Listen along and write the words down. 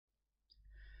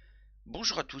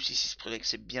Bonjour à tous, ici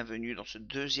Sprullex et bienvenue dans ce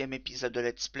deuxième épisode de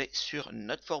Let's Play sur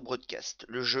Not for Broadcast,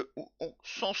 le jeu où on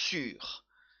censure.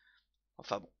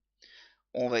 Enfin bon,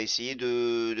 on va essayer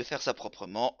de faire ça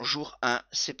proprement. Jour 1,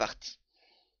 c'est parti.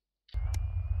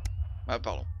 Ah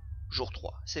pardon, jour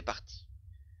 3, c'est parti.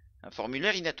 Un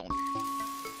formulaire inattendu.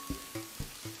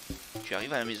 Tu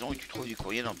arrives à la maison et tu trouves du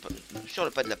courrier sur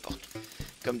le pas de la porte.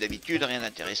 Comme d'habitude, rien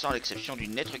d'intéressant à l'exception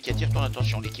d'une lettre qui attire ton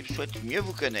attention. L'équipe souhaite mieux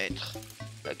vous connaître.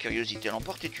 La curiosité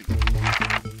l'emporte et tu l'ouvres.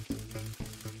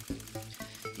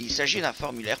 Il s'agit d'un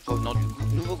formulaire provenant du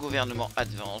nouveau gouvernement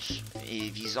Advance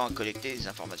et visant à collecter des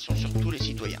informations sur tous les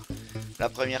citoyens. La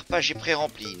première page est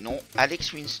pré-remplie. Nom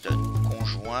Alex Winston.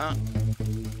 Conjoint.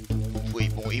 Oui,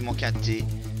 bon, il manque un T.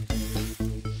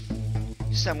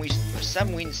 Sam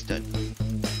Winston.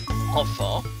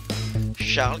 Enfant.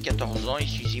 Charles, 14 ans, et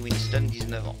Suzy Winston,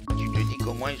 19 ans. Tu te dis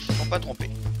qu'au moins ils ne se sont pas trompés.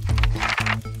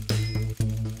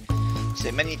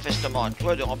 C'est manifestement à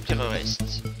toi de remplir le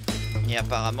reste. Et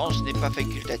apparemment, ce n'est pas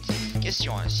facultatif.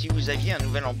 Question 1. Si vous aviez un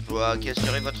nouvel emploi, quelle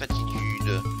serait votre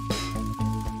attitude?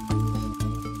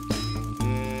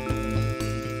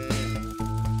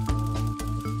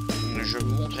 Je me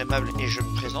montre aimable et je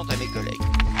me présente à mes collègues.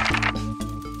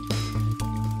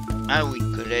 Un ou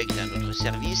une collègue d'un autre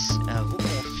service vous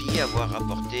confie avoir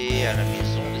rapporté à la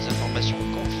maison des informations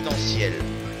confidentielles.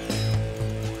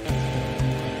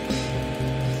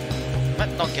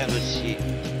 Maintenant qu'un dossier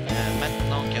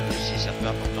certain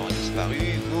important a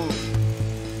disparu, vous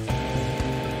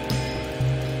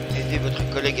aidez votre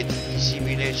collègue à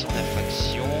dissimuler son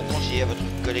infraction, conseillez à votre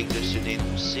collègue de se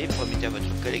dénoncer, promettez à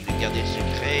votre collègue de garder le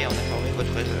secret et en informez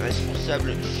votre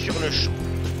responsable sur le champ.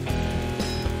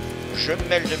 Je me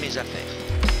mêle de mes affaires.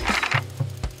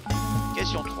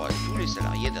 Question 3. Tous les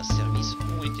salariés d'un service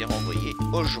ont été renvoyés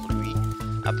aujourd'hui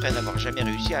après n'avoir jamais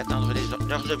réussi à atteindre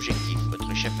leurs objectifs.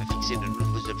 Votre chef a fixé de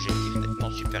nouveaux objectifs nettement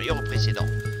supérieurs aux précédents.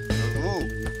 Vous...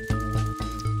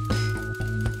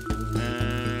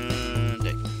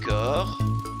 D'accord.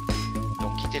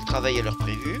 Donc quittez le travail à l'heure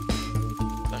prévue.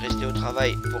 Restez au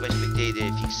travail pour respecter les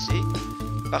délais fixés.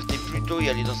 Partez plus tôt et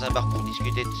allez dans un bar pour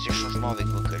discuter de ces changements avec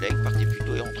vos collègues. Partez plus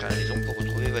tôt et rentrez à la maison pour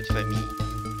retrouver votre famille.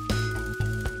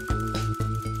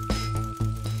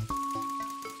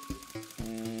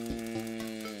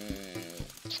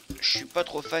 Je suis pas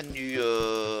trop fan du...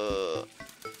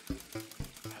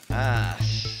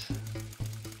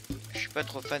 Je suis pas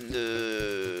trop fan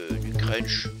du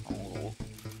crunch, en gros.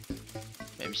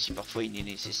 Même si parfois il est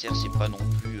nécessaire, c'est pas non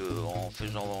plus en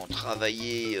faisant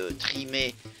travailler,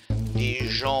 trimer des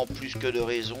gens plus que de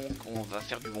raison qu'on va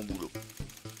faire du bon boulot.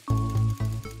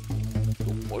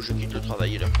 Donc moi je quitte le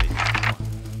travail et la prévu.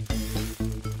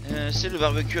 C'est le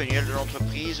barbecue annuel de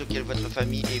l'entreprise auquel votre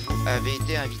famille et vous avez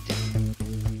été invités.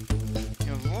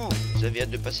 Vous avez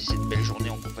hâte de passer cette belle journée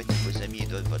en compagnie de vos amis et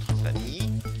de votre famille.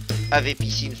 Avez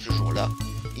piscine ce jour-là.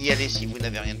 Y allez si vous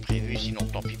n'avez rien de prévu, sinon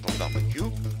tant pis pour le barbecue.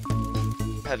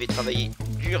 Avez travaillé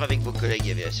dur avec vos collègues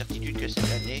et avez la certitude que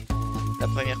cette année, la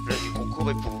première place du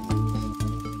concours est pour vous.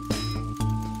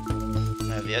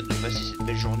 Avez hâte de passer cette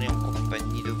belle journée en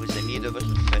compagnie de vos amis et de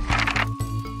votre famille.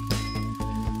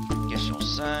 Question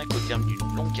 5. Au terme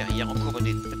d'une longue carrière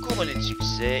couronnée de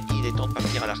succès, il est temps de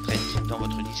partir à la retraite. Dans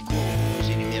votre discours, vous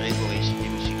énumérez vos réussites et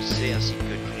vos succès ainsi que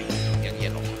tous les coups gagnés à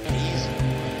l'entreprise.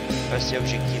 Passez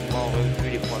objectivement en revue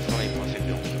les points forts et les points faibles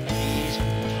de l'entreprise.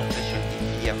 Concentrez sur les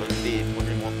défis à relever et les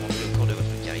problèmes rencontrés au cours de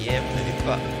votre carrière. Vous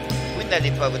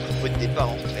n'allez pas à votre point de départ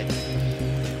en retraite.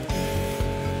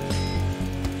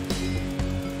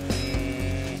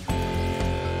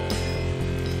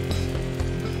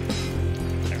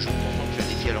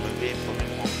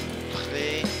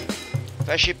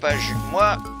 Enfin, je sais pas,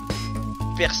 moi,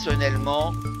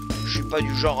 personnellement, je suis pas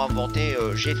du genre à inventer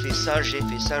j'ai fait ça, je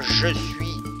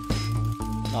suis.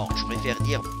 Non, je préfère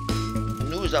dire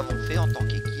nous avons fait en tant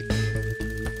qu'équipe.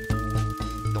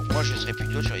 Donc moi, je serais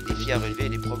plutôt sur les défis à relever et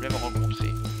les problèmes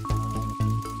rencontrés.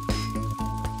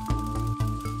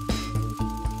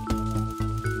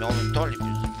 Mais en même temps, les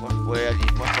points forts et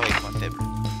les points faibles.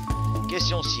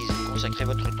 Question 6. Vous consacrez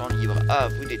votre temps libre à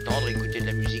vous détendre, écouter de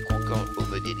la musique ou encore au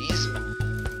modélisme,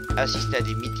 assister à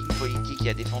des meetings politiques et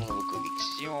à défendre vos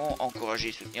convictions, encourager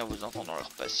et soutenir vos enfants dans leur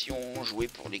passion, jouer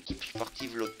pour l'équipe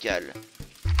sportive locale.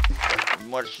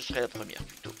 Moi, ce serait la première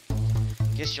plutôt.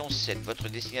 Question 7. Votre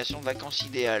destination de vacances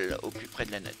idéale, au plus près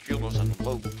de la nature, dans un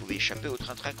endroit où vous pouvez échapper au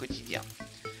train-train quotidien.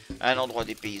 Un endroit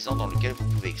des paysans dans lequel vous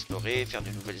pouvez explorer, faire de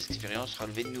nouvelles expériences,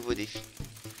 relever de nouveaux défis.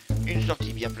 Une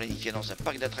sortie bien planifiée dans un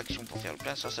parc d'attractions pour faire le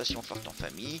plein de sensations fortes en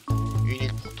famille. Une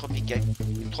île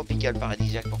tropicale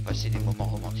paradisiaque pour passer des moments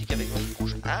romantiques avec votre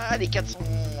conjoint. Ah, les quatre sont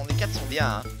bien,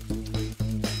 hein.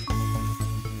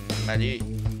 Allez.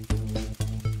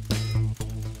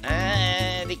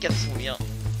 Ah, les 4 sont bien.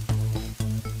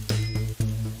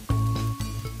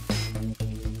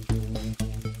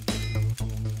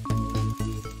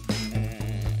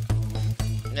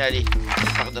 Allez,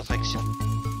 par notre action.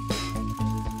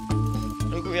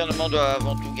 Le gouvernement doit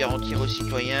avant tout garantir aux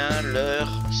citoyens leur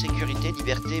sécurité,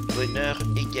 liberté, bonheur,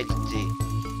 égalité.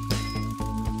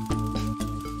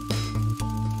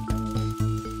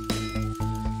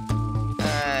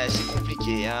 Ah, c'est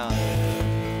compliqué, hein.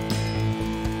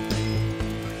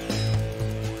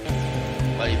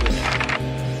 Allez, bonheur.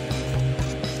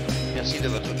 Merci de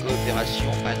votre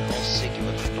coopération. Annoncez que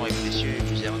votre temps est précieux et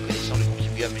vous êtes reconnaissant de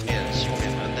contribuer à mener la nation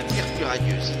vers un avenir plus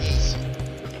radieux. Signé ici.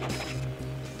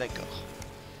 D'accord.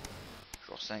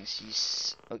 Jour 5,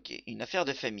 6. Ok, une affaire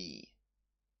de famille.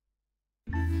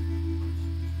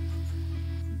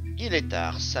 Il est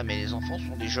tard, Sam et les enfants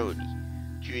sont déjà au lit.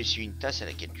 Tu essuies une tasse à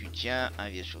laquelle tu tiens, un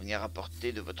vieux souvenir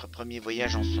rapporté de votre premier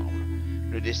voyage ensemble.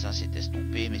 Le dessin s'est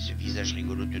estompé, mais ce visage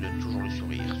rigolo te donne toujours le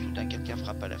sourire. Soudain, quelqu'un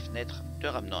frappe à la fenêtre, te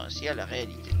ramenant ainsi à la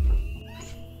réalité.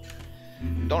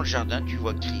 Dans le jardin, tu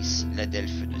vois Chris, la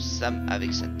delphe de Sam,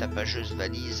 avec sa tapageuse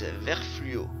valise vert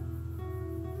fluo.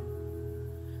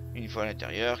 Une fois à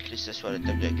l'intérieur, Chris s'assoit à la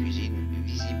table de la cuisine.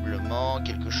 Visiblement,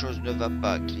 quelque chose ne va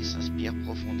pas. Chris inspire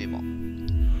profondément.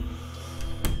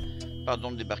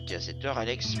 Pardon de débarquer à cette heure,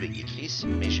 Alex, bégaye Chris,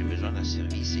 mais j'ai besoin d'un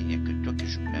service et il n'y a qu'à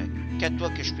toi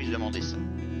que je puisse demander ça.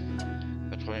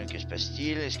 Pas de problème, que se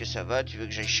passe-t-il? Est-ce que ça va? Tu veux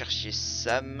que j'aille chercher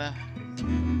Sam?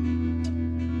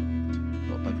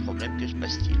 Bon, pas de problème, que se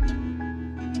passe-t-il?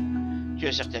 Tu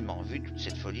as certainement vu toute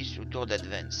cette folie autour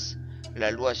d'Advance. La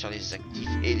loi sur les actifs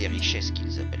et les richesses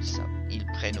qu'ils appellent ça. Ils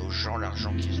prennent aux gens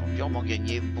l'argent qu'ils ont durement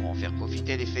gagné pour en faire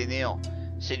profiter les fainéants.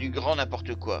 C'est du grand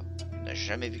n'importe quoi. On n'a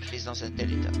jamais vu Chris dans un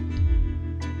tel état.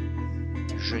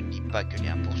 Je ne dis pas que les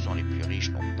 1% les plus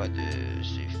riches n'ont pas de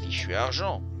ce fichu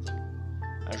argent.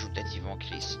 Ajoutativement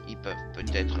Chris, ils peuvent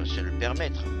peut-être se le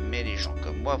permettre, mais les gens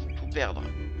comme moi vont tout perdre.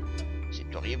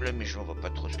 C'est horrible, mais je ne vois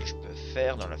pas trop ce que je peux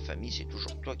faire. Dans la famille, c'est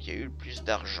toujours toi qui as eu le plus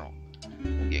d'argent.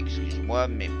 Donc excuse-moi,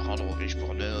 mais prendre aux riches pour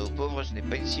donner aux pauvres, ce n'est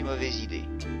pas une si mauvaise idée.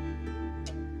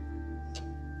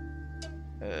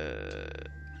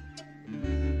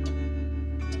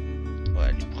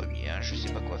 Ouais, les premiers, hein, je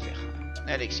sais pas quoi faire.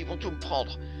 Alex, ils vont tout me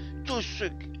prendre. Tout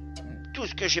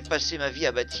ce que j'ai passé ma vie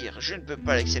à bâtir, je ne peux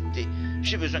pas l'accepter.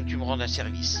 J'ai besoin que tu me rendes un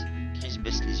service. Chris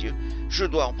baisse les yeux. Je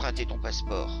dois emprunter ton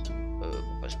passeport.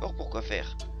 Mon passeport, pourquoi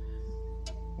faire?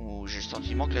 Ou j'ai le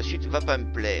sentiment que la suite va pas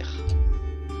me plaire.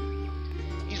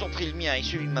 Ils ont pris le mien et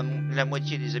celui de la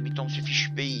moitié des habitants de ce fichu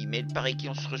pays, mais il paraît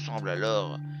qu'on se ressemble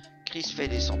alors. Chris fait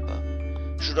des 100 pas.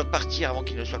 Je dois partir avant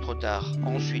qu'il ne soit trop tard.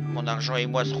 Ensuite, mon argent et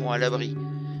moi serons à l'abri.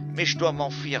 Mais je dois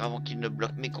m'enfuir avant qu'il ne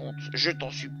bloque mes comptes. Je t'en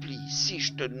supplie, si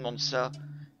je te demande ça,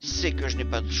 c'est que je n'ai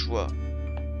pas de choix.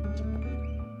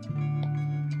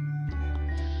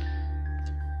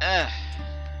 Ah.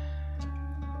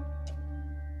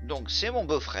 Donc c'est mon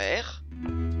beau-frère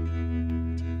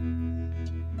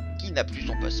qui n'a plus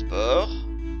son passeport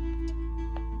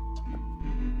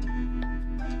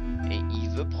et il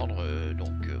veut prendre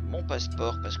mon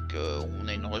passeport parce qu'on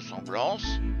a une ressemblance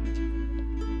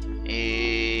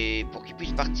et pour qu'il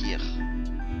puisse partir.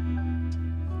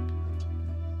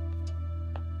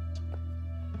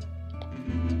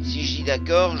 Si je dis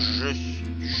d'accord,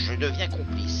 je deviens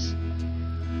complice.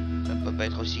 Ça ne peut pas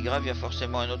être aussi grave, il y a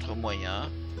forcément un autre moyen.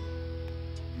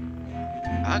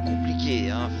 Ah, compliqué,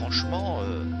 hein, franchement.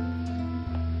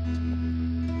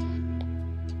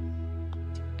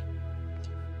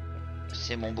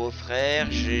 C'est mon beau-frère,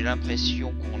 j'ai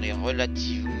l'impression qu'on est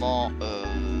relativement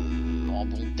en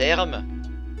bon terme.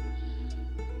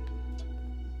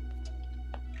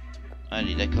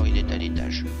 Allez, d'accord, il est à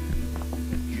l'étage.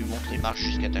 Tu montes les marches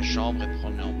jusqu'à ta chambre et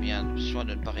prenons bien soin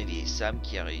de ne pas réveiller Sam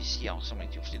qui a réussi à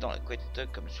s'emmitoufler dans la couette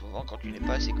comme souvent quand tu n'es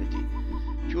pas à ses côtés.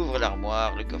 Tu ouvres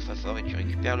l'armoire, le coffre à fort et tu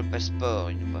récupères le passeport.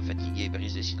 Une voix fatiguée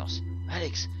brise le silence.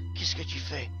 Alex, qu'est-ce que tu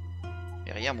fais?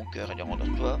 Mais rien, mon cœur, allez,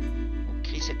 rendors-toi. Mon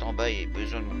Chris est en bas et a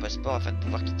besoin de mon passeport afin de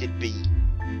pouvoir quitter le pays.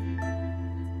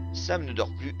 Sam ne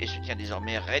dort plus et se tient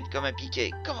désormais raide comme un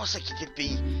piquet. Comment ça, quitter le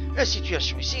pays? La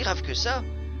situation est si grave que ça?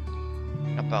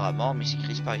 Apparemment, mais si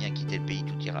Chris parvient à quitter le pays,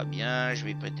 tout ira bien. Je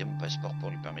vais prêter mon passeport pour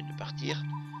lui permettre de partir.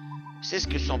 C'est ce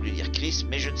que semble dire Chris,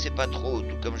 mais je ne sais pas trop,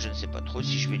 tout comme je ne sais pas trop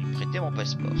si je vais lui prêter mon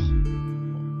passeport.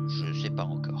 Bon, je ne sais pas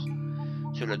encore.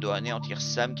 Cela doit anéantir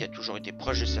Sam qui a toujours été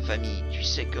proche de sa famille. Tu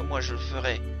sais que moi je le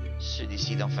ferai, se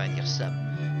décide enfin à dire Sam.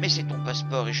 Mais c'est ton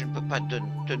passeport et je ne peux pas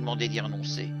te demander d'y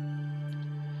renoncer.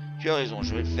 Tu as raison,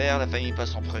 je vais le faire. La famille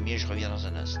passe en premier, je reviens dans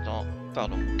un instant.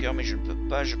 Pardon mon cœur, mais je ne peux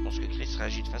pas. Je pense que Chris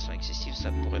réagit de façon excessive, ça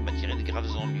pourrait m'attirer de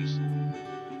graves ennuis.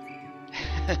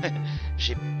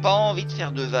 J'ai pas envie de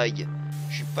faire de vagues.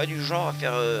 Je suis pas du genre à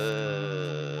faire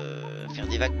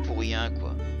des vagues pour rien,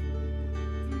 quoi.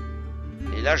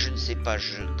 Et là, je ne sais pas,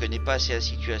 je connais pas assez la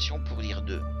situation pour dire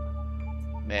deux.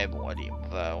 Mais bon, allez,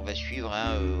 on va suivre,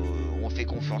 hein, on fait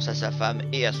confiance à sa femme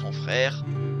et à son frère.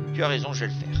 Tu as raison, je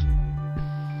vais le faire.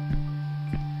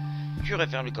 Tu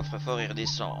refermes le coffre-fort et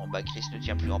redescends. En bas, Chris ne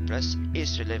tient plus en place et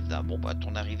se lève d'un bond pas à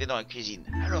ton arrivée dans la cuisine.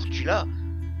 Alors, tu l'as?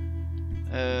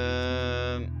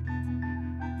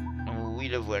 Oui,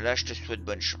 le voilà, je te souhaite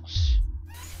bonne chance.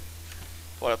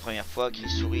 Pour la première fois, Chris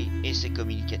sourit et c'est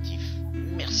communicatif.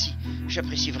 Merci,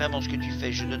 j'apprécie vraiment ce que tu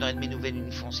fais. Je donnerai de mes nouvelles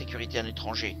une fois en sécurité à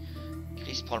l'étranger.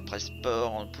 Chris prend le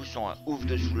passeport en poussant un ouf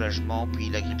de soulagement, puis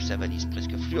il agrippe sa valise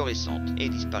presque fluorescente et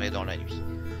disparaît dans la nuit.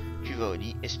 Tu vas au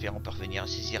lit, espérant parvenir à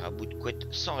saisir un bout de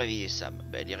couette sans réveiller Sam.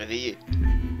 Elle est réveillée.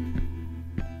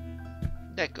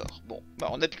 D'accord, bon,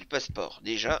 on n'a plus le passeport.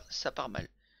 Déjà, ça part mal.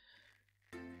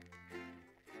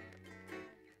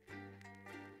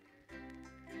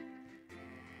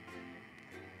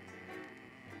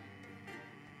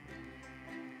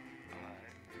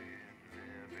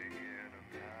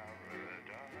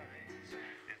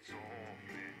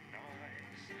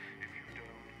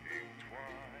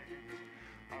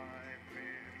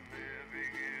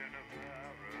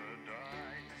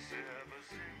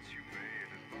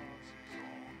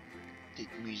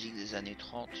 Musique des années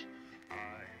 30.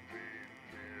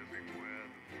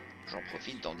 J'en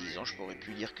profite, dans 10 ans je pourrais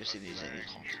plus dire que c'est des années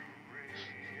 30.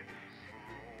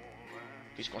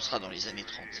 Puisqu'on sera dans les années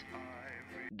 30.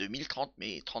 2030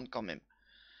 mais 30 quand même.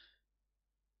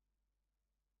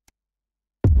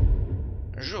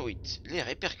 Jour 8. Les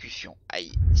répercussions.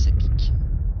 Aïe, ça pique.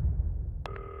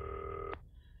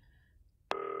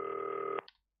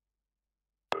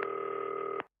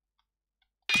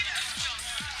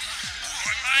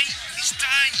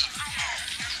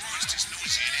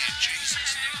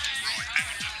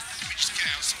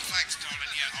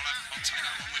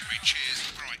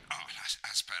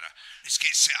 Let's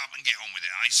get set up and get on with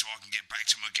it, eh? So I can get back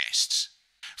to my guests.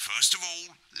 First of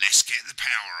all, let's get the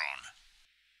power on.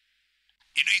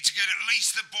 You need to get at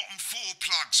least the bottom 4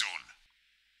 plugs on.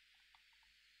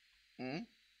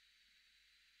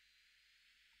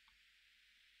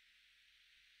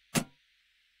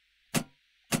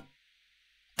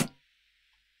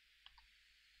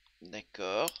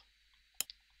 D'accord.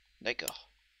 D'accord.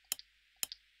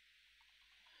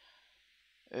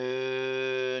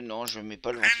 Non, je mets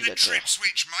pas le ventilateur.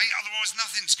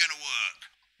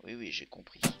 Oui, oui, j'ai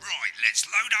compris. Right, let's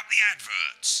load up the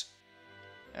adverts.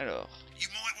 Alors. You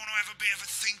might want to have a bit of a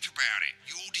think about it.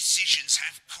 Your decisions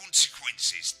have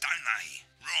consequences, don't they?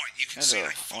 Right, you can see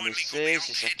they finally got the old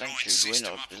headline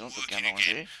system up and working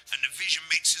again, and the vision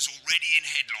mixer's already in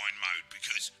headline mode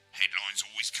because headlines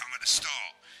always come at the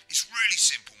start. It's really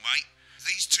simple, mate.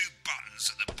 These 2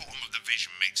 buttons at the bottom of the vision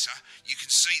mixer, you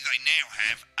can see they now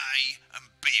have A and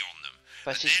B on them.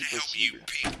 And they'll help you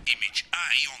pick image A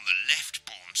on the left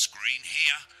bottom screen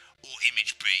here, or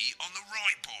image B on the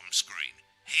right bottom screen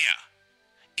here.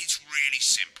 It's really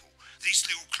simple. This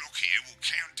little clock here will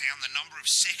count down the number of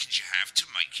seconds you have to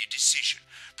make your decision.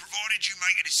 Provided you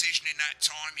make a decision in that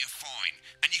time, you're fine.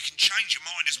 And you can change your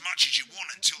mind as much as you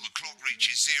want until the clock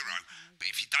reaches 0. But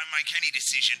if you don't make any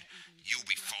decision, you'll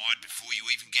be fired before you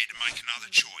even get to make another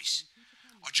choice.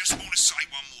 I just want to say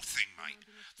one more thing, mate.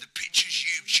 The pictures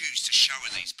you choose to show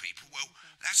of these people, well,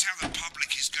 that's how the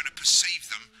public is going to perceive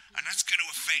them, and that's going to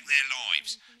affect their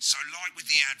lives. So like with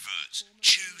the adverts,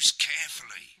 choose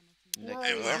carefully. And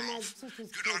we're off.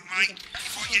 Good luck, mate.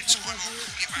 If I get time, I'll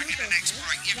call you back in the next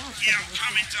break. Yeah, I'm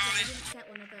coming, darling. Get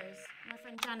one of those. My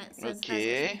friend Janet says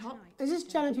Okay. Is this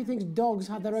Janet who thinks dogs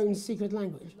have their own secret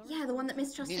language? Yeah, the one that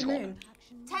mistrusts the moon.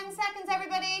 10 seconds,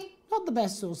 everybody. Not the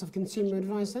best source of consumer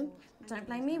advice, then. Don't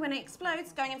blame me when it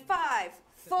explodes. Going in 5,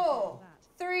 4,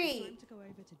 3.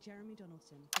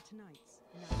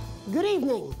 Good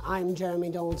evening. I'm Jeremy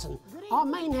Donaldson. Our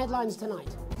main headlines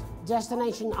tonight.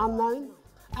 Destination unknown.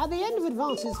 At the end of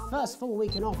Advance's first full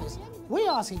week in office, we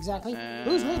ask exactly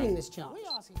who's leading this charge.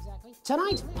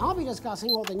 Tonight, I'll be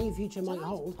discussing what the new future might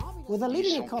hold with a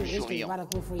leading economist and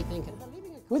radical free thinker.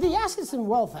 With the Assets and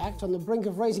Wealth Act on the brink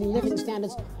of raising living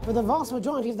standards for the vast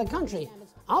majority of the country,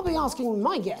 I'll be asking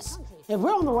my guests if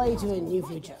we're on the way to a new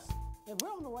future.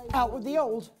 Out with the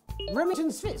old,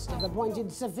 Remington's Fist have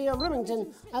appointed Sophia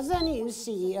Remington as their new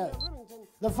CEO.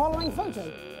 The following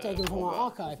photo, taken from our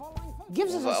archive,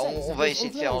 gives us a sense on va essayer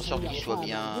de faire en sorte qu'il soit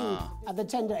bien. At the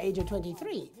tender age of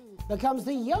 23, becomes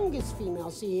the youngest female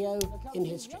CEO in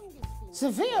history.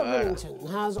 Sophia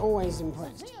Rillington has always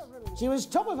impressed. She was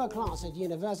top of her class at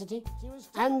university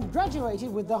and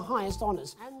graduated with the highest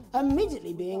honours,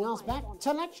 immediately being asked back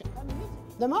to lecture.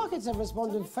 The markets have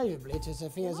responded favourably to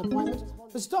Sophia's appointment,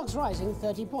 with stocks rising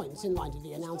 30 points in light of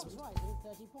the announcement.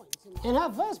 In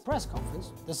her first press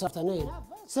conference this afternoon,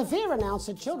 Sophia announced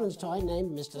a children's toy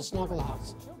named Mr.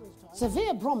 Snugglehearts.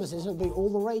 Sophia promises it'll be all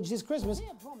the rage this Christmas,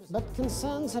 but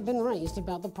concerns have been raised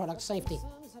about the product's safety.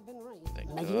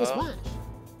 Making a splash.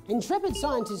 Intrepid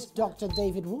scientist Dr.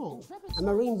 David Wong and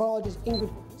marine biologist Ingrid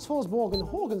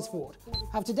Swarsborg-Horgensford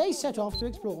have today set off to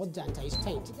explore Dante's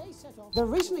taint. The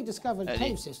recently discovered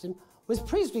cave system was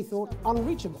previously thought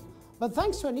unreachable, but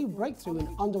thanks to a new breakthrough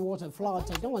in underwater flower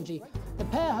technology, the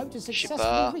pair hope to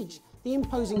successfully reach the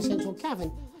imposing central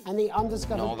cavern and the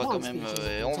undiscovered plant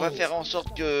species. On va faire en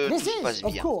sorte que tout se passe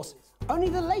bien. Of course, only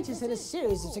the latest in a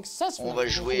series of successful On va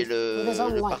jouer le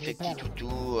parfait petit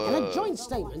toutou. In a joint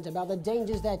statement about the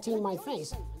dangers their team might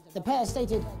face, the pair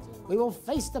stated, "We will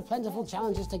face the plentiful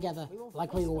challenges together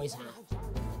like we always have."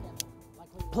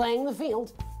 Playing the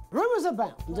field, rumours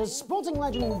abound as sporting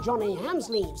legend Johnny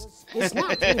Hamsleeves is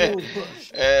snapped leaving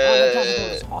Bush, one of the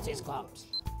capital's hottest clubs.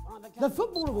 The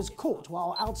footballer was caught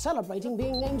while out celebrating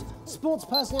being named Sports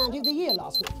Personality of the Year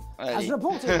last week, as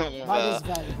reported by this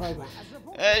very programme.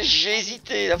 J'ai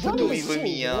hésité, la photo il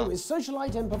vomit. With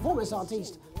socialite and performance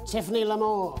artiste Tiffany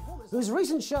Lamour, whose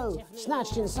recent show,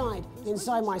 Snatched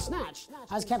Inside My Snatch,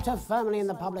 has kept her firmly in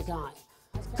the public eye.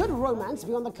 Could romance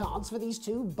be on the cards for these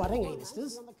two budding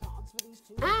A-listers?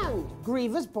 And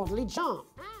Griever's bodily charm.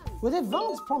 With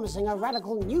Advance promising a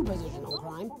radical new position on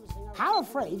crime, how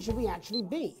afraid should we actually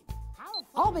be?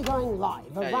 I'll be going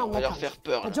live around the country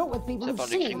to talk with people who've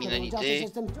seen the criminal justice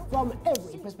system from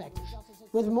every perspective.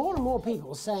 With more and more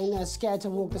people saying they're scared to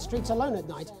walk the streets alone at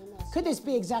night, could this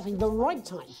be exactly the right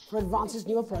time for Advance's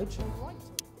new approach?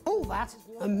 All that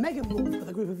and mega more for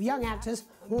the group of young actors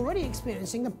who are already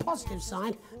experiencing the positive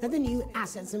side of the new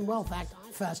Assets and Wealth Act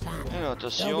firsthand. They'll be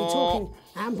talking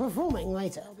and performing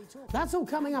later. That's all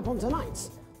coming up on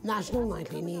tonight's National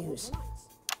Nightly News.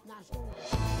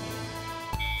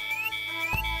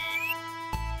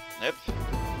 Hop.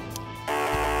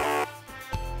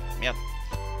 Merde.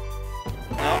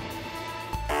 Non.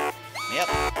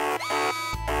 Merde.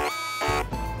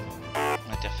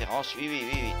 Interférence,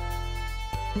 oui.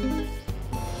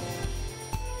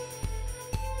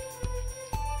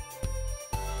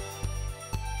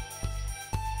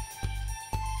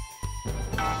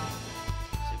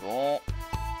 C'est bon.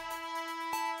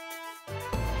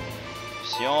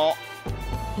 Attention.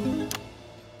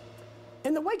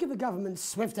 In the wake of the government's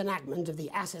swift enactment of the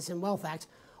Assets and Wealth Act,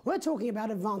 we're talking about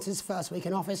Advance's first week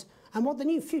in office and what the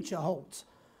new future holds.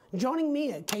 Joining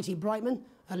me are Katie Brightman,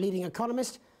 a leading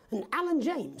economist, and Alan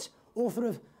James, author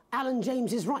of Alan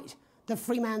James is Right, The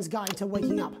Free Man's Guide to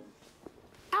Waking Up.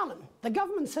 Alan, the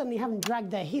government certainly haven't dragged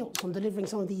their heels on delivering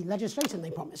some of the legislation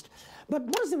they promised. But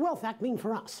what does the Wealth Act mean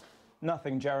for us?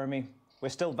 Nothing, Jeremy. We're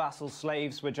still vassal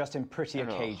slaves, we're just in prettier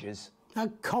cages. A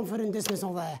confident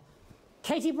dismissal there.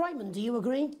 Katie Brightman, do you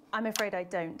agree? I'm afraid I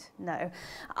don't, no.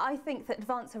 I think that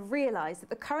Advance have realised that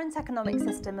the current economic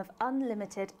system of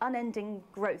unlimited, unending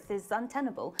growth is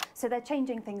untenable, so they're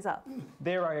changing things up.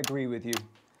 There I agree with you.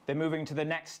 They're moving to the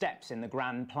next steps in the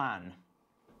grand plan.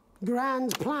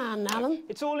 Grand plan, Alan?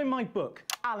 It's all in my book.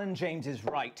 Alan James is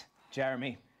Right,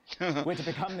 Jeremy. We're to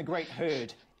become the great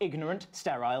herd, ignorant,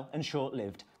 sterile and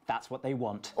short-lived. That's what they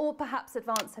want. Or perhaps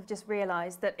Advance have just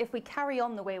realised that if we carry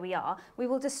on the way we are, we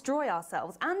will destroy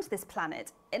ourselves and this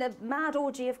planet in a mad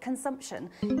orgy of consumption,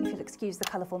 if you'll excuse the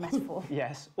colourful metaphor.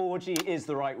 Yes, orgy is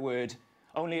the right word.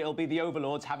 Only it'll be the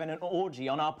overlords having an orgy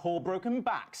on our poor broken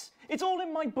backs. It's all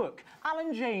in my book.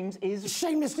 Alan James is...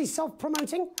 Shamelessly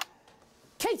self-promoting?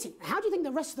 Katie, how do you think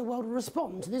the rest of the world will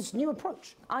respond to this new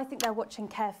approach? I think they're watching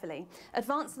carefully.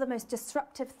 Advance are the most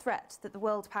disruptive threat that the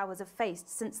world powers have faced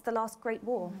since the last Great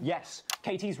War. Yes,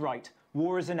 Katie's right.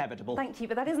 War is inevitable. Thank you,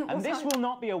 but that isn't what And this will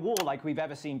not be a war like we've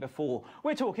ever seen before.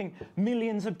 We're talking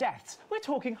millions of deaths. We're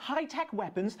talking high-tech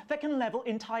weapons that can level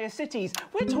entire cities.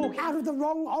 We're talking... Out of the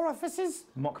wrong orifices?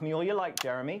 Mock me all you like,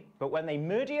 Jeremy, but when they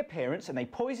murder your parents and they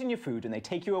poison your food and they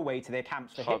take you away to their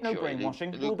camps for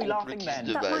hypno-brainwashing, we'll be laughing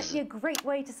then. That might be a great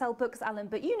way to sell books, Alan,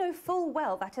 but you know full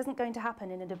well that isn't going to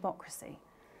happen in a democracy.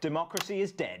 Democracy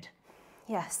is dead.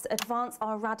 Yes, Advance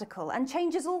are radical, and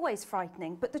change is always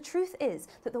frightening, but the truth is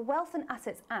that the Wealth and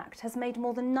Assets Act has made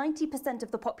more than 90%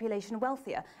 of the population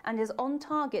wealthier and is on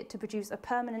target to produce a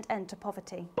permanent end to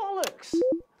poverty. Bollocks!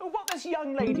 What this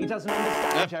young lady doesn't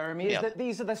understand, Jeremy, is that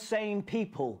these are the same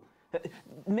people.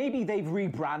 Maybe they've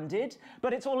rebranded,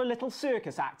 but it's all a little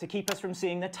circus act to keep us from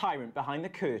seeing the tyrant behind the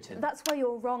curtain. That's where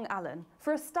you're wrong, Alan.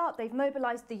 For a start, they've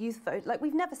mobilised the youth vote like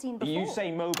we've never seen before. You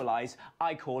say mobilise,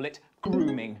 I call it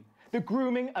grooming. The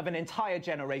grooming of an entire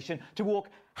generation to walk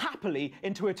happily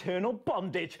into eternal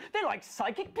bondage. They're like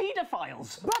psychic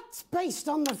paedophiles. But based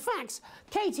on the facts,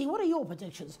 Katie, what are your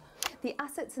predictions? The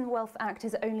Assets and Wealth Act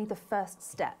is only the first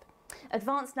step.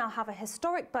 Advance now have a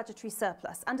historic budgetary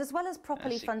surplus, and as well as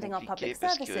properly funding our public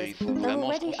services, they're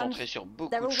already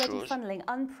funneling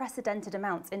unprecedented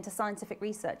amounts into scientific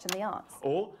research and the arts.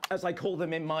 Or, as I call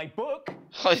them in my book,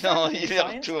 Oh non, il les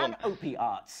science retourne. and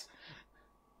opiates.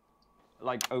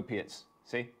 Like opiates,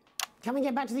 see? Can we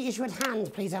get back to the issue at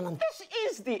hand, please, Alan? This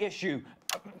is the issue.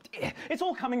 It's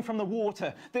all coming from the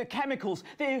water, the chemicals.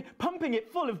 They're pumping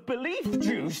it full of belief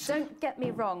juice. Don't get me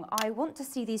wrong, I want to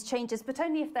see these changes, but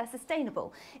only if they're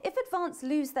sustainable. If Advance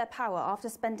lose their power after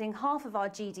spending half of our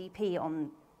GDP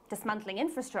on dismantling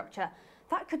infrastructure,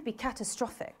 that could be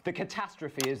catastrophic. The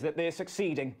catastrophe is that they're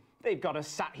succeeding. They've got us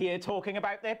sat here talking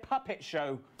about their puppet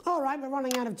show. All right, we're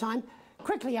running out of time.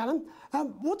 Quickly, Alan,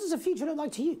 what does the future look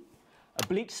like to you? A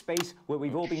bleak space where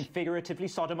we've all been figuratively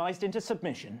sodomized into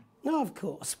submission. Oh, of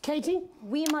course. Katie?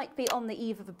 We might be on the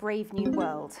eve of a brave new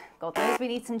world. God knows we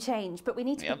need some change, but we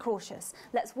need to be cautious.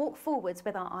 Let's walk forwards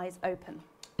with our eyes open.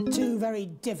 Two very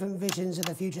different visions of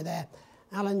the future there.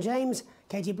 Alan James,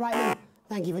 Katie Brightman,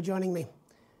 thank you for joining me.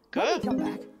 When we come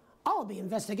back, I'll be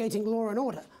investigating law and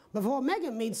order before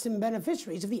Megan meets some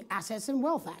beneficiaries of the Assets and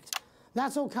Wealth Act.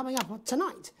 That's all coming up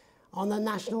tonight on the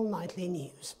National Nightly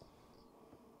News.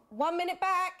 1 minute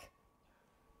back.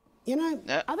 You know,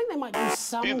 I think they might do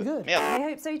some good. I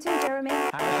hope so too, Jeremy.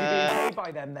 How are you being paid by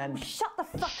them then? Shut the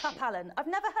fuck up, Alan. I've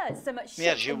never heard so much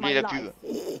Merde, shit j'ai in my oublié la life.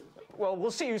 pub. Well,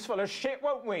 we'll see who's full of shit,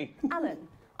 won't we? Alan,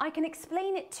 I can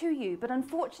explain it to you, but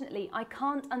unfortunately, I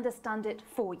can't understand it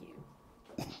for you.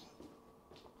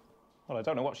 Well, I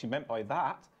don't know what she meant by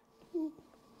that.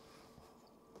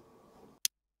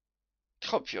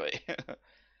 Oh purée.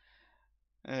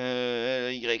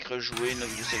 Y rejouer,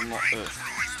 notre segment E.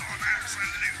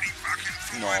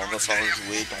 Non, on va pas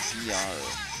rejouer, tant pis.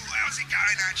 How's it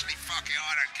going? Actually, fuck it, I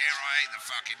don't care. I hate the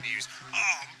fucking news.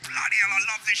 Oh, bloody hell, I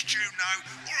love this tune, though.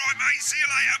 All right, mate, see you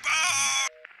later, bye!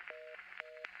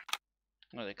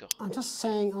 Ah, d'accord. I'm just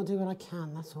saying I'll do what I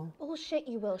can, that's all. Bullshit,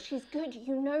 you will. She's good.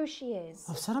 You know she is.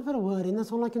 I've said a bit of word in,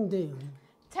 that's all I can do.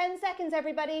 10 seconds,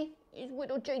 everybody. Is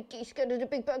little JD scared of the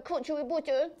big bad culture with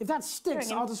water? If that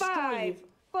sticks, I'll destroy you. 5,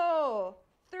 4,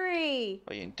 3.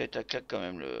 Oh, il y a une tête à claque quand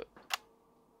même, le...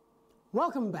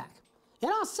 Welcome back. In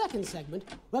our second segment,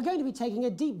 we're going to be taking a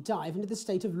deep dive into the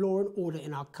state of law and order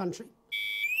in our country.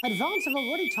 Advance have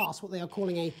already tasked what they are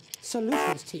calling a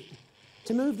solutions team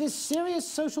to move this serious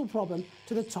social problem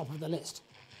to the top of the list.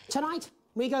 Tonight,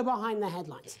 we go behind the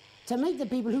headlines to meet the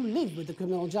people who live with the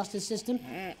criminal justice system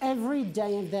every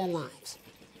day of their lives.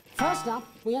 First up,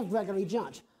 we have Gregory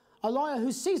Judge, a lawyer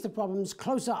who sees the problems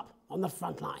close up on the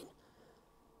front line.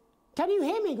 Can you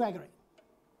hear me, Gregory?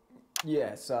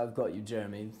 Yes, I've got you,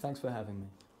 Jeremy. Thanks for having me.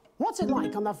 What's it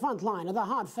like on the front line of the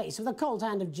hard face of the cold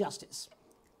hand of justice?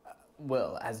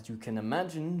 Well, as you can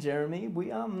imagine, Jeremy,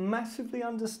 we are massively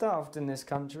understaffed in this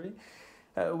country.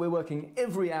 We're working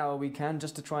every hour we can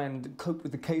just to try and cope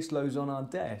with the caseloads on our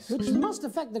desks. Which must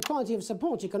affect the quality of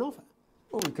support you can offer.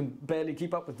 Well, we can barely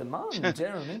keep up with demand,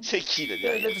 Jeremy. C'est qui là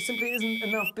There derrière? simply isn't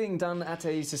enough being done at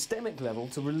a systemic level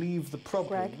to relieve the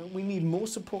problem. Greg? We need more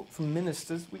support from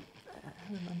ministers. What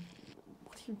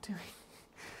are you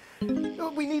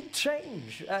doing? We need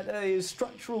change at a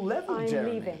structural level, I'm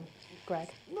Jeremy. leaving, Greg.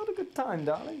 Not a good time,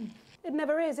 darling. It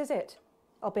never is it?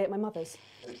 I'll be at my mother's.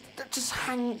 Just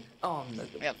hang on.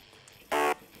 Merde.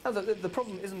 No, the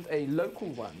problem isn't a local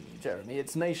one, Jeremy.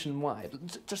 It's nationwide.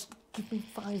 Just give me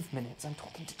 5 minutes. I'm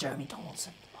talking to Jeremy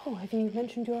Donaldson. Oh, have you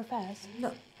mentioned your affairs?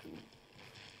 No.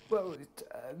 Well,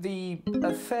 the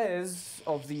affairs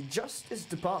of the Justice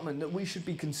Department that we should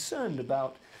be concerned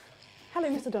about. Hello,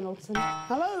 Mr. Donaldson.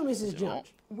 Hello, Mrs.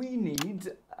 Judge. We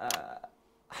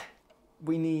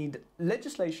need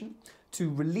legislation to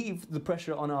relieve the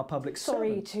pressure on our public Sorry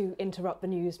servants. to interrupt the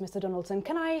news, Mr. Donaldson.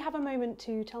 Can I have a moment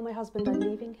to tell my husband I'm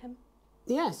leaving him?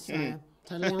 Yes, I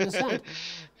totally understand.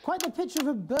 Quite the picture of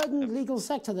a burdened legal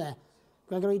sector there.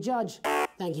 Gregory Judge,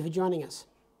 thank you for joining us.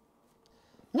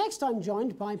 Next, I'm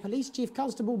joined by Police Chief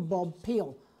Constable Bob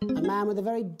Peel, a man with a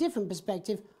very different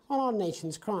perspective on our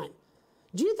nation's crime.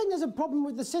 Do you think there's a problem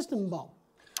with the system, Bob?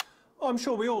 I'm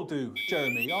sure we all do,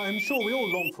 Jeremy. I'm sure we all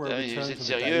long for a Putain, return vous to êtes the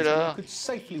sérieux, days when là? you could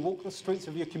safely walk the streets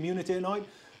of your community at night,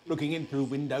 looking in through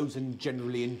windows and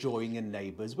generally enjoying your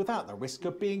neighbours without the risk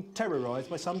of being terrorised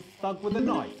by some thug with a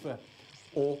knife.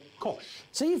 or kosh.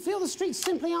 So you feel the streets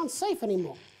simply aren't safe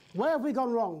anymore? Where have we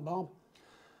gone wrong, Bob?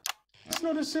 It's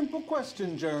not a simple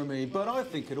question, Jeremy, but I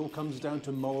think it all comes down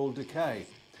to moral decay.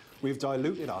 We've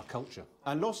diluted our culture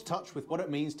and lost touch with what it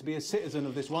means to be a citizen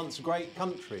of this once great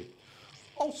country.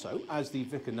 Also, as the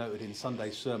vicar noted in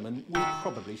Sunday's sermon, we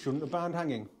probably shouldn't have banned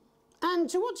hanging. And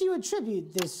to what do you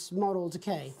attribute this moral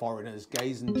decay? Foreigners,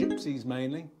 gays and gypsies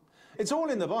mainly. It's all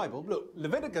in the Bible. Look,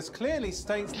 Leviticus clearly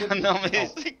states that... Non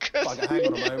mais c'est quoi Bugger, hang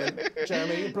on a moment.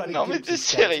 Jeremy, you bloody Non mais gypsy t'es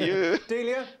scat. sérieux?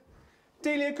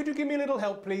 Delia, could you give me a little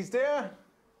help, please, dear?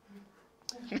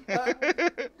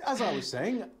 As I was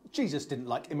saying, Jesus didn't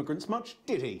like immigrants much,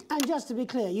 did he? And just to be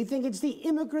clear, you think it's the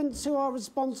immigrants who are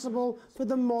responsible for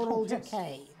the moral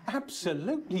decay?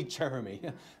 Absolutely, Jeremy.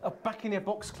 Back in your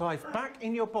box, Clive. Back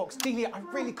in your box. Delia, I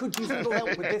really could use a little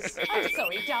help with this. Oh,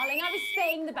 sorry, darling. I was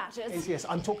spaying the badgers. Yes,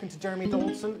 I'm talking to Jeremy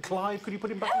Dawson. Clive, could you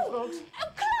put him back in the box? Oh,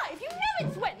 Clive, you know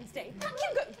it's Wednesday. Pack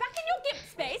your goods back in your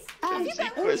gift space. C'est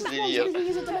quoi ce délire? Où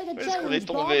est-ce qu'on est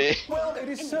tombé? Well, it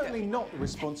is certainly not the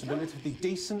responsibility of the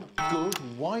decent, good,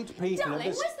 white people Darling, of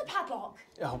this... where's the padlock?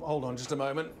 Oh, hold on just a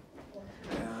moment.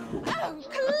 Oh, Clive,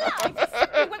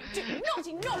 you won't do.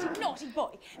 Naughty, naughty, naughty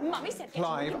boy. Mummy said...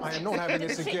 Clive, I am not having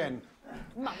this again.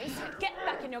 Mummy said get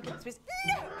back in your gift space.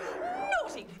 No!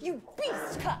 Naughty! You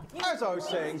beast, Clive! You... As I was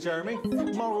saying, Jeremy,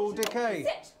 moral decay.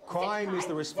 Crime is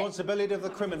the responsibility of the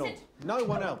criminal, no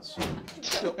one else.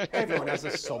 Look, everyone has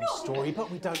a sob story,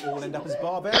 but we don't all end up as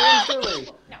barbarians, do we?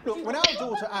 Look, when our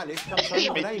daughter Alice comes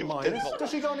home with an A-, does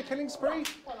she go on a killing spree?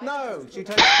 No, she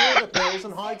takes 4 of the pills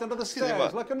and hides under the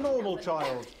stairs like a normal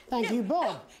child. Thank you,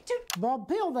 Bob. Bob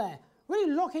Peel there, really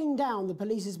locking down the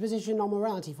police's position on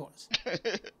morality for us.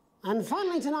 And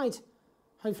finally tonight,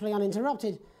 hopefully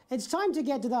uninterrupted, it's time to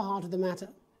get to the heart of the matter.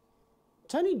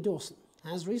 Tony Dawson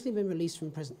has recently been released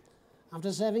from prison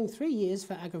after serving 3 years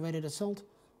for aggravated assault,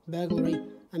 burglary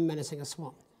and menacing a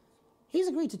swan. He's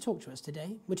agreed to talk to us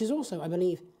today, which is also, I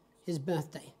believe, his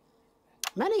birthday.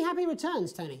 Many happy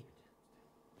returns, Tony.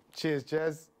 Cheers,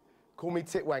 Jez. Call me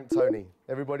Titwank Tony.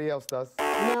 Everybody else does.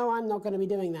 No, I'm not going to be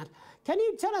doing that. Can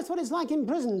you tell us what it's like in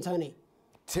prison, Tony?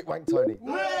 Titwank Tony.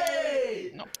 No.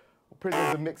 Well,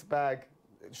 prison's a mixed bag.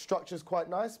 Structure's quite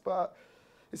nice, but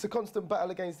it's a constant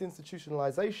battle against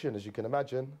institutionalisation, as you can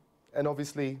imagine. And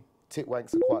obviously,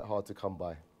 titwanks are quite hard to come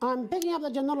by. I'm picking up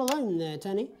that you're not alone there,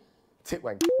 Tony.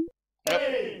 Titwank.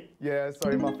 Hey! Yeah,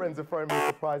 sorry, my friends are throwing me a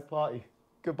surprise party.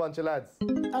 Good bunch of lads.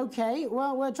 OK,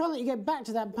 well, we're trying to let you get back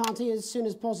to that party as soon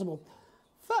as possible.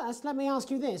 First, let me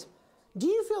ask you this. Do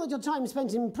you feel that your time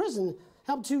spent in prison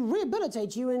helped to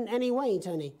rehabilitate you in any way,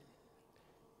 Tony?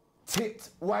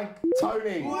 Titwank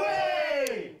Tony!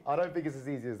 Way! I don't think it's as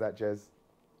easy as that, Jez.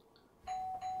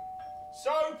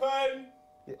 Sopen!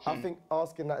 Yeah, I think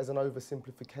asking that is an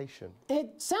oversimplification.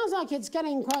 It sounds like it's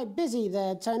getting quite busy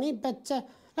there, Tony, but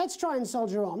let's try and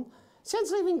soldier on.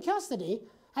 Since leaving custody,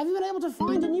 have you been able to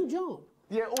find a new job?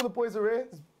 Yeah, all the boys are here.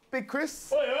 There's Big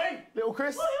Chris, Oi, oi. Little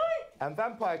Chris, Oi, oi. and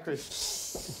Vampire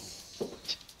Chris.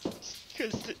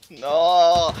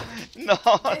 No, no.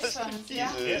 This one's,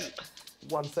 yeah. Jesus.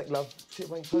 One sec, love.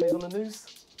 Titwank Tony's on the news.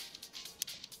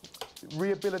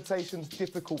 Rehabilitation's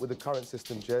difficult with the current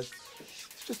system, Jez.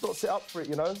 It's just not set up for it,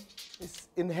 you know? It's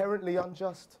inherently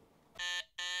unjust.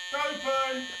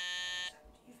 Sopen!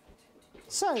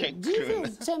 So, do you feel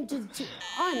tempted to...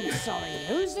 I'm sorry,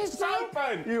 who's this?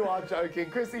 Sopen! You are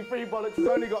joking. Chrissy Free Bollocks has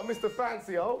only got Mr.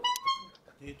 Fancy, oh.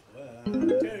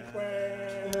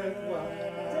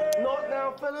 Not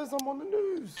now, fellas. I'm on the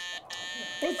news.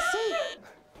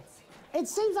 It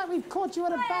seems like we've caught you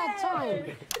at a bad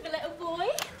time. The little boy.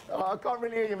 Oh, I can't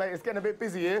really hear you, mate. It's getting a bit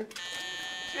busy here.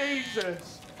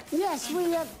 Jesus. Yes,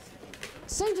 we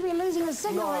seem to be losing the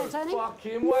signal here, Tony.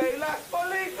 Fucking way. Let's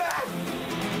believe that.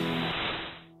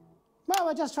 Well,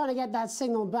 we're just trying to get that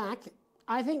signal back.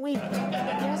 I think we...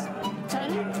 Yes,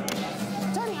 Tony?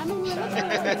 Tony, I mean, we're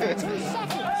literally waiting for 2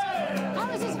 seconds. How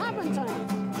does this happen, Tony?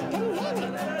 Can you hear me?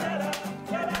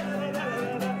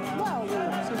 Well, we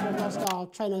seem to have lost our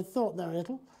train of thought there a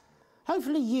little.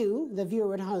 Hopefully you, the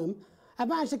viewer at home, have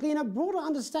managed to glean a broader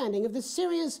understanding of the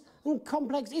serious and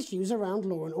complex issues around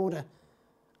law and order.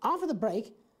 After the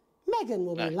break, Megan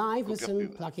will be live with some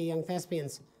plucky young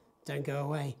thespians. Don't go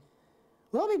away.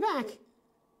 We'll be back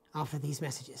after these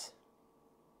messages.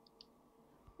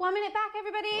 1 minute back,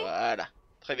 everybody. Voilà.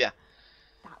 Très bien.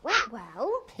 That went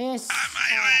well. Piss.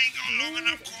 Mate, I ain't got long and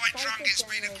I'm quite drunk. It's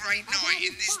been a great night.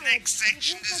 In this next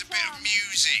section, there's a bit of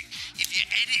music. If you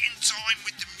edit in time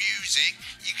with the music,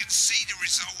 you can see the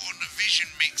result on the vision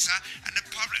mixer, and the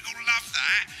public will love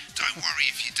that. Don't worry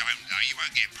if you don't, though. You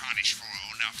won't get punished for it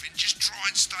or nothing. Just try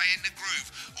and stay in the groove.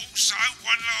 Also,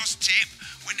 one last tip.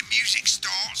 When the music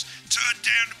starts, turn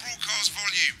down the broadcast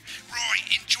volume. Right,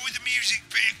 enjoy the music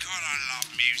bit. God, I love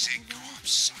music. God, I'm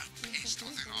so pissed. I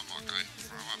think I might go and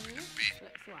throw up in a bit.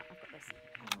 Right, I've got this.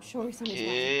 I'm sure he's on his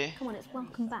Okay. way. Come on, it's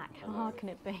welcome back. How hard can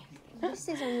it be? This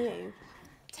is on you.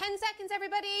 10 seconds,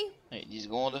 everybody. Allez, 10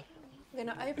 secondes. We're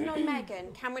going to open on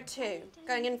Megan. Camera 2.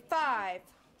 Going in 5,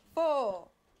 4,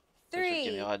 3.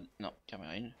 Caméra... Non,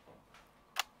 caméra 1.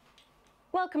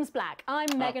 Welcome's Black.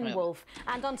 I'm Megan Wolfe,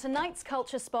 and on tonight's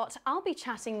Culture Spot, I'll be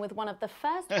chatting with one of the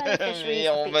first beneficiaries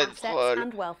of the Assets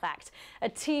and Wealth Act, a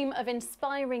team of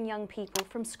inspiring young people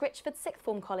from Scritchford Sixth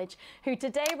Form College who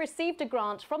today received a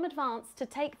grant from Advance to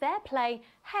take their play,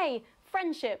 Hey,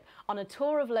 Friendship, on a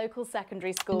tour of local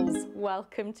secondary schools.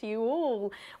 Welcome to you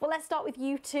all. Well, let's start with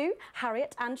you two,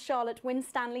 Harriet and Charlotte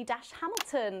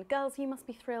Winstanley-Hamilton. Girls, you must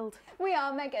be thrilled. We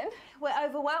are, Megan. We're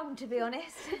overwhelmed, to be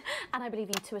honest. And I believe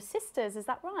you two are sisters, is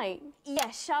that right?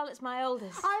 Yes, Charlotte's my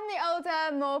oldest. I'm the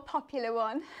older, more popular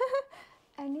one.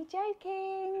 Only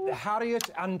joking. Harriet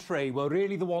and Trey were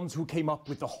really the ones who came up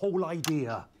with the whole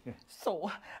idea.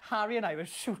 So, Harry and I were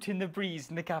shooting the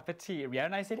breeze in the cafeteria,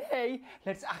 and I said, hey,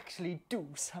 let's actually do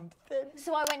something.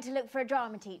 So I went to look for a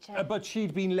drama teacher. But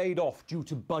she'd been laid off due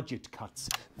to budget cuts.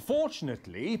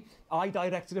 Fortunately, I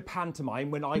directed a pantomime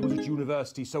when I was at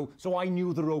university, so I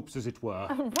knew the ropes, as it were.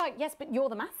 Right, yes, but you're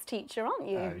the maths teacher, aren't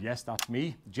you? Yes, that's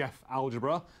me, Jeff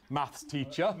Algebra, maths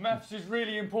teacher. Maths is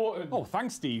really important. Oh,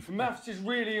 thanks, Steve. Maths is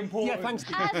really important. Yeah, thanks,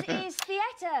 Steve. As is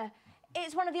theatre.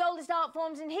 It's one of the oldest art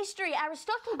forms in history,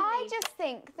 Aristotle believed. I just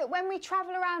think that when we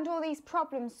travel around all these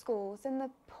problem schools and the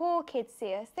poor kids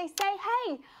see us, they say,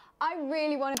 hey, I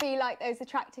really want to be like those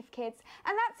attractive kids.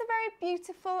 And that's a very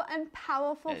beautiful and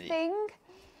powerful thing.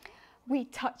 We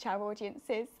touch our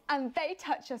audiences and they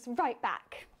touch us right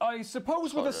back. I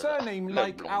suppose with a surname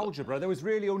like Algebra, there was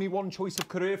really only one choice of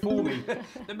career for me.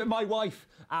 My wife,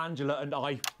 Angela, and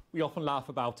I, we often laugh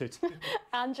about it.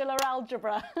 Angela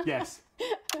Algebra. Yes.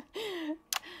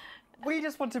 We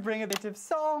just want to bring a bit of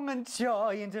song and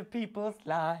joy into people's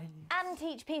lives. And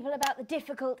teach people about the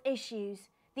difficult issues.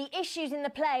 The issues in the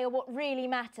play are what really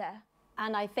matter.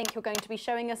 And I think you're going to be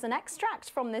showing us an extract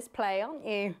from this play, aren't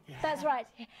you? Yeah. That's right.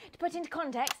 To put into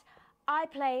context, I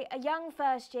play a young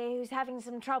first year who's having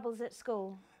some troubles at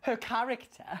school. Her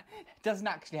character doesn't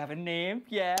actually have a name,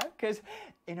 yeah, because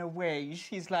in a way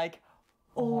she's like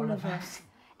all of us.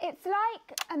 It's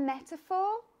like a metaphor.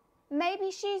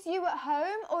 Maybe she's you at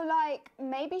home, or like,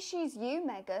 maybe she's you,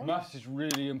 Megan. Maths is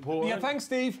really important. Yeah, thanks,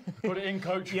 Steve. Put it in,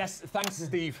 Coach. Yes, thanks,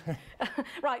 Steve.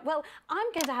 Right, well, I'm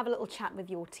going to have a little chat with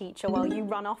your teacher while you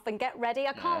run off and get ready.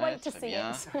 I can't wait to see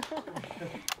it.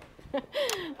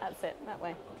 That's it, that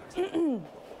way.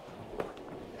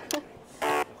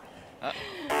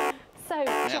 So,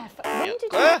 Jeff, when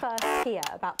did you first hear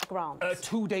about the grant?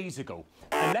 2 days ago.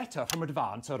 A letter from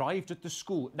Advance arrived at the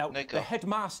school. Now, the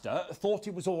headmaster thought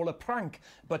it was all a prank,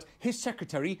 but his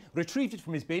secretary retrieved it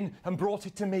from his bin and brought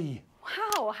it to me.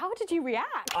 Wow, how did you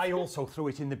react? I also threw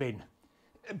it in the bin.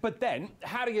 But then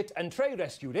Harriet and Trey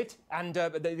rescued it, and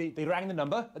they rang the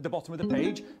number at the bottom of the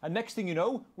page, and next thing you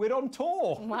know, we're on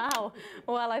tour. Wow.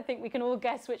 Well, I think we can all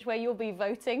guess which way you'll be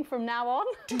voting from now on.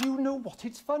 Do you know what?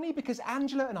 It's funny, because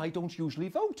Angela and I don't usually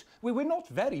vote. We're not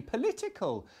very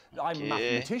political. I'm a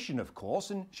mathematician, of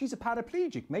course, and she's a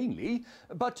paraplegic, mainly.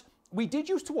 But we did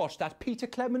used to watch that Peter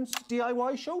Clements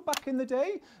DIY show back in the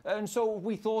day, and so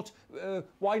we thought,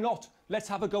 why not? Let's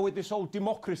have a go at this old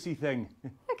democracy thing.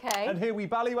 Okay. And here we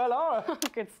bally well are.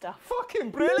 Good stuff.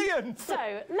 Fucking brilliant! So,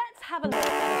 let's have a look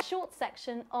at a short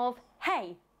section of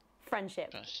Hey,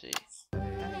 Friendship.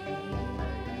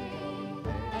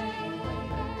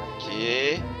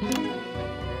 Okay.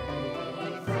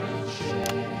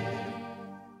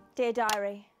 Dear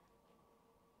Diary,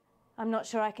 I'm not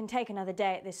sure I can take another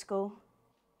day at this school.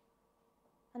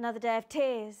 Another day of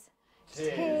tears.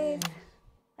 Tears.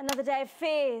 Another day of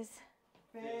fears.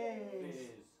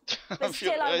 But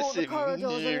still I walk the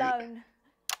corridors alone.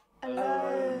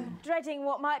 Alone. Dreading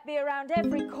what might be around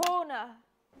every corner.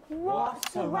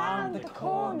 What's around the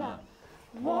corner?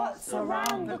 What's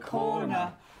around the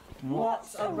corner?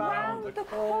 What's around the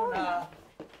corner?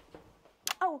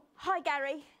 Oh, hi,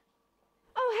 Gary.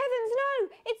 Oh, heavens, no!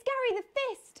 It's Gary the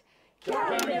Fist!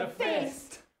 Gary the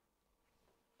Fist!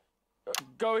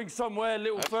 Going somewhere,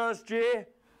 little first year?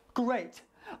 Great.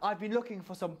 I've been looking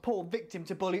for some poor victim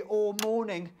to bully all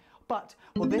morning. But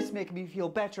will this make me feel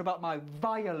better about my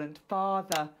violent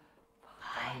father?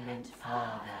 Violent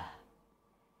father.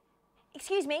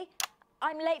 Excuse me,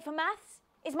 I'm late for maths.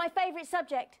 It's my favourite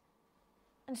subject.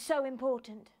 And so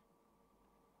important.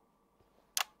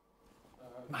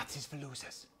 Maths is for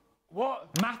losers. What?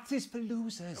 Maths is for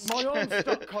losers. My arm's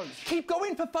stuck, coach. Keep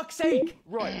going, for fuck's sake.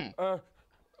 Right,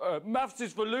 maths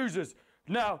is for losers.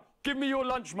 Now, give me your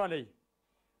lunch money.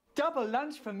 Double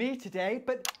lunch for me today,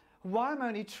 but why am I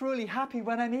only truly happy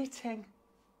when I'm eating?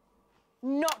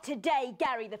 Not today,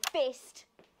 Gary the Fist.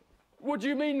 What do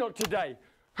you mean not today?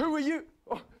 Who are you?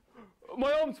 Oh,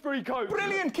 my arm's free, coach.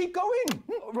 Brilliant, keep going.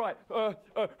 Right,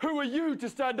 who are you to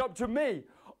stand up to me?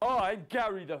 I'm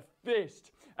Gary the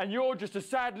Fist, and you're just a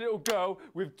sad little girl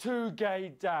with 2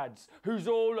 gay dads who's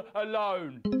all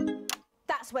alone.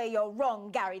 That's where you're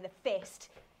wrong, Gary the Fist.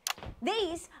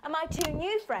 These are my 2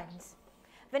 new friends.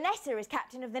 Vanessa is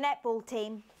captain of the netball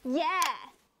team. Yeah.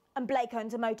 And Blake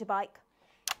owns a motorbike.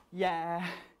 Yeah.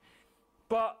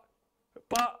 But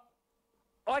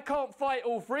I can't fight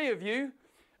all 3 of you,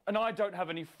 and I don't have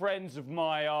any friends of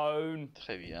my own.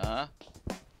 Très bien.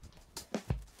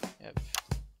 Yep.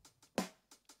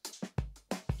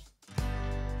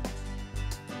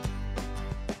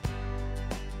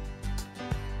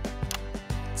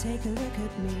 Take a look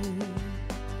at me.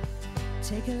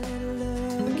 Take a little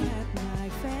look at my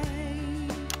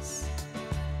face.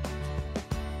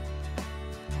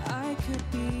 I could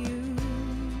be you.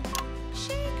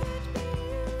 She could be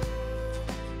you.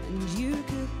 And you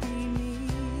could be me.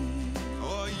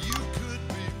 Or you could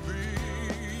be me.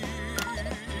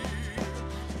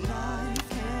 Life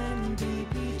can be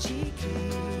peachy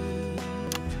keen.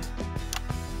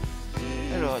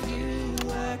 Alors, If you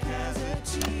work as a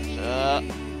team. ça.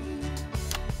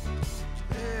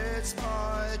 It's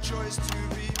my choice to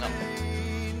be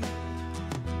mine.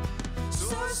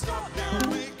 So stop now,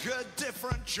 make a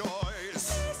different choice.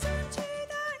 Listen to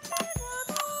that inner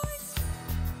voice.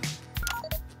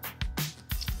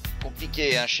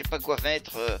 Compliqué, hein, je sais pas quoi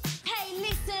mettre. Hey,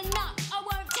 listen up, I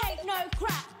won't take no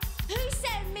crap. Who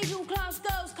said middle class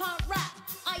girls can't rap?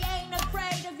 I ain't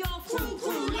afraid of your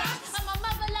cruel lads. I'm a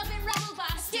mother loving rebel, but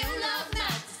I still love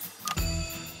maths.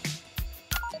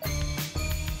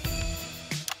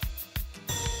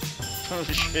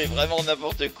 Je fais vraiment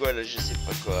n'importe quoi là, je sais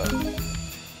pas quoi.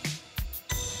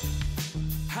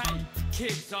 Hey,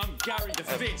 kids, I'm Gary the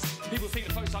Fist. People think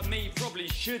that folks like me probably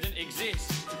shouldn't exist,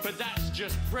 but that's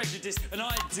just prejudice, and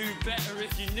I'd do better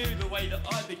if you knew the way that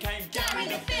I became Gary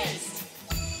the Fist.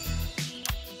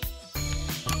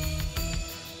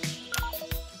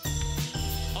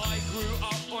 I grew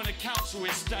up on a council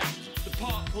estate. The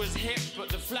park was hip, but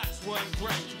the flats weren't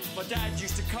great. My dad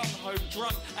used to come home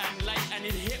drunk and late, and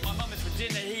he'd hit my mum and for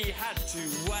dinner he had to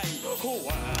wait.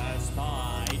 Where's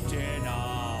my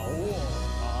dinner?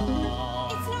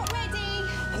 It's not ready.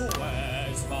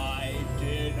 Where's my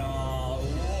dinner,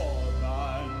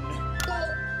 woman?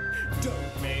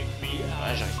 Don't make me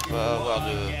Ouais, j'arrive pas à avoir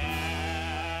de...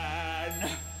 again.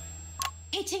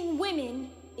 Hitting women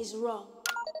is wrong.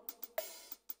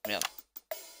 Merde.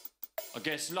 I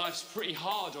guess life's pretty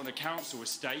hard on a council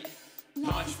estate.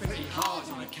 Life's pretty hard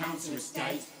on a council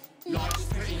estate. Life's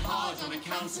pretty hard on a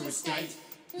council estate.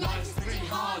 Life's pretty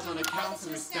hard on a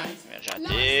council estate. Merde, j'ai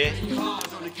raté.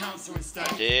 Hard on a council estate.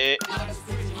 Raté. Life's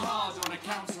pretty hard on a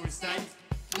council estate.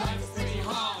 Life's pretty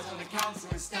hard on a council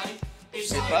estate. Je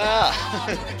sais pas.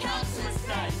 Hard on a council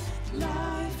estate.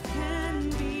 Life can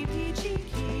be peachy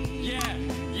keen.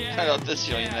 Yeah. Alors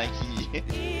attention, il y en a un qui...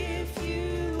 If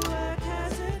you work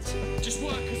as a team. Just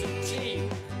work as a team.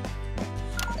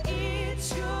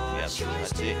 It's your Merde,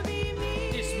 choice j'ai to raté. be me.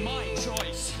 It's my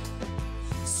choice.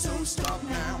 So stop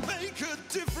now, make a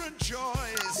different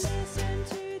choice. Listen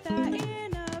to that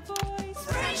inner voice.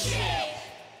 Friendship!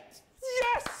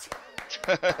 Yes!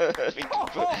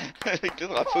 Avec le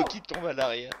drapeau qui tombe à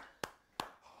l'arrière.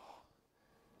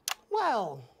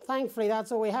 Well, thankfully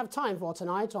that's all we have time for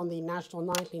tonight on the National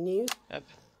Nightly News. Hop.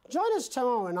 Join us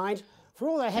tomorrow night for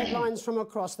all the headlines from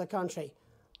across the country.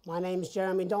 My name's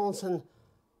Jeremy Donaldson.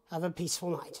 Have a peaceful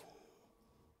night.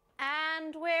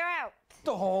 And we're out.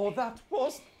 Oh, that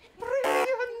was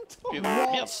brilliant. What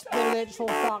the literal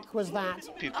fuck was that?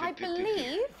 I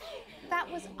believe that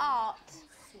was art.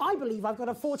 I believe I've got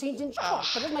a 14-inch cock,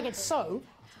 but doesn't make it so.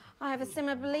 I have a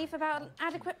similar belief about an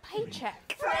adequate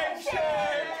paycheck.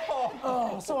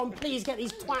 Oh, someone please get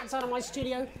these twats out of my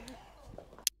studio.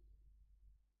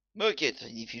 Ok,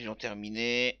 diffusion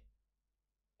terminée.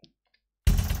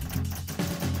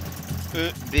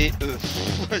 E-B-E.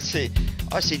 C'est...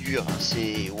 Ah, c'est dur, hein.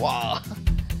 C'est... Waouh.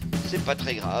 C'est pas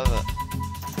très grave.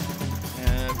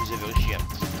 Vous avez réussi un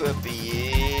petit peu à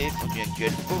payer. Fortune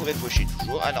actuelle, pauvre et fauché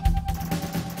toujours. Ah non.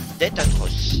 Dette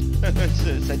atroce.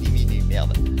 ça diminue,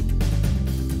 merde.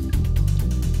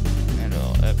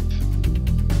 Alors, hop.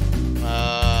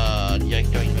 Ah, le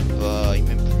directeur il m'aime pas, il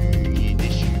m'aime plus, il est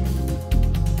déçu.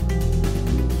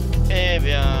 Eh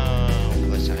bien...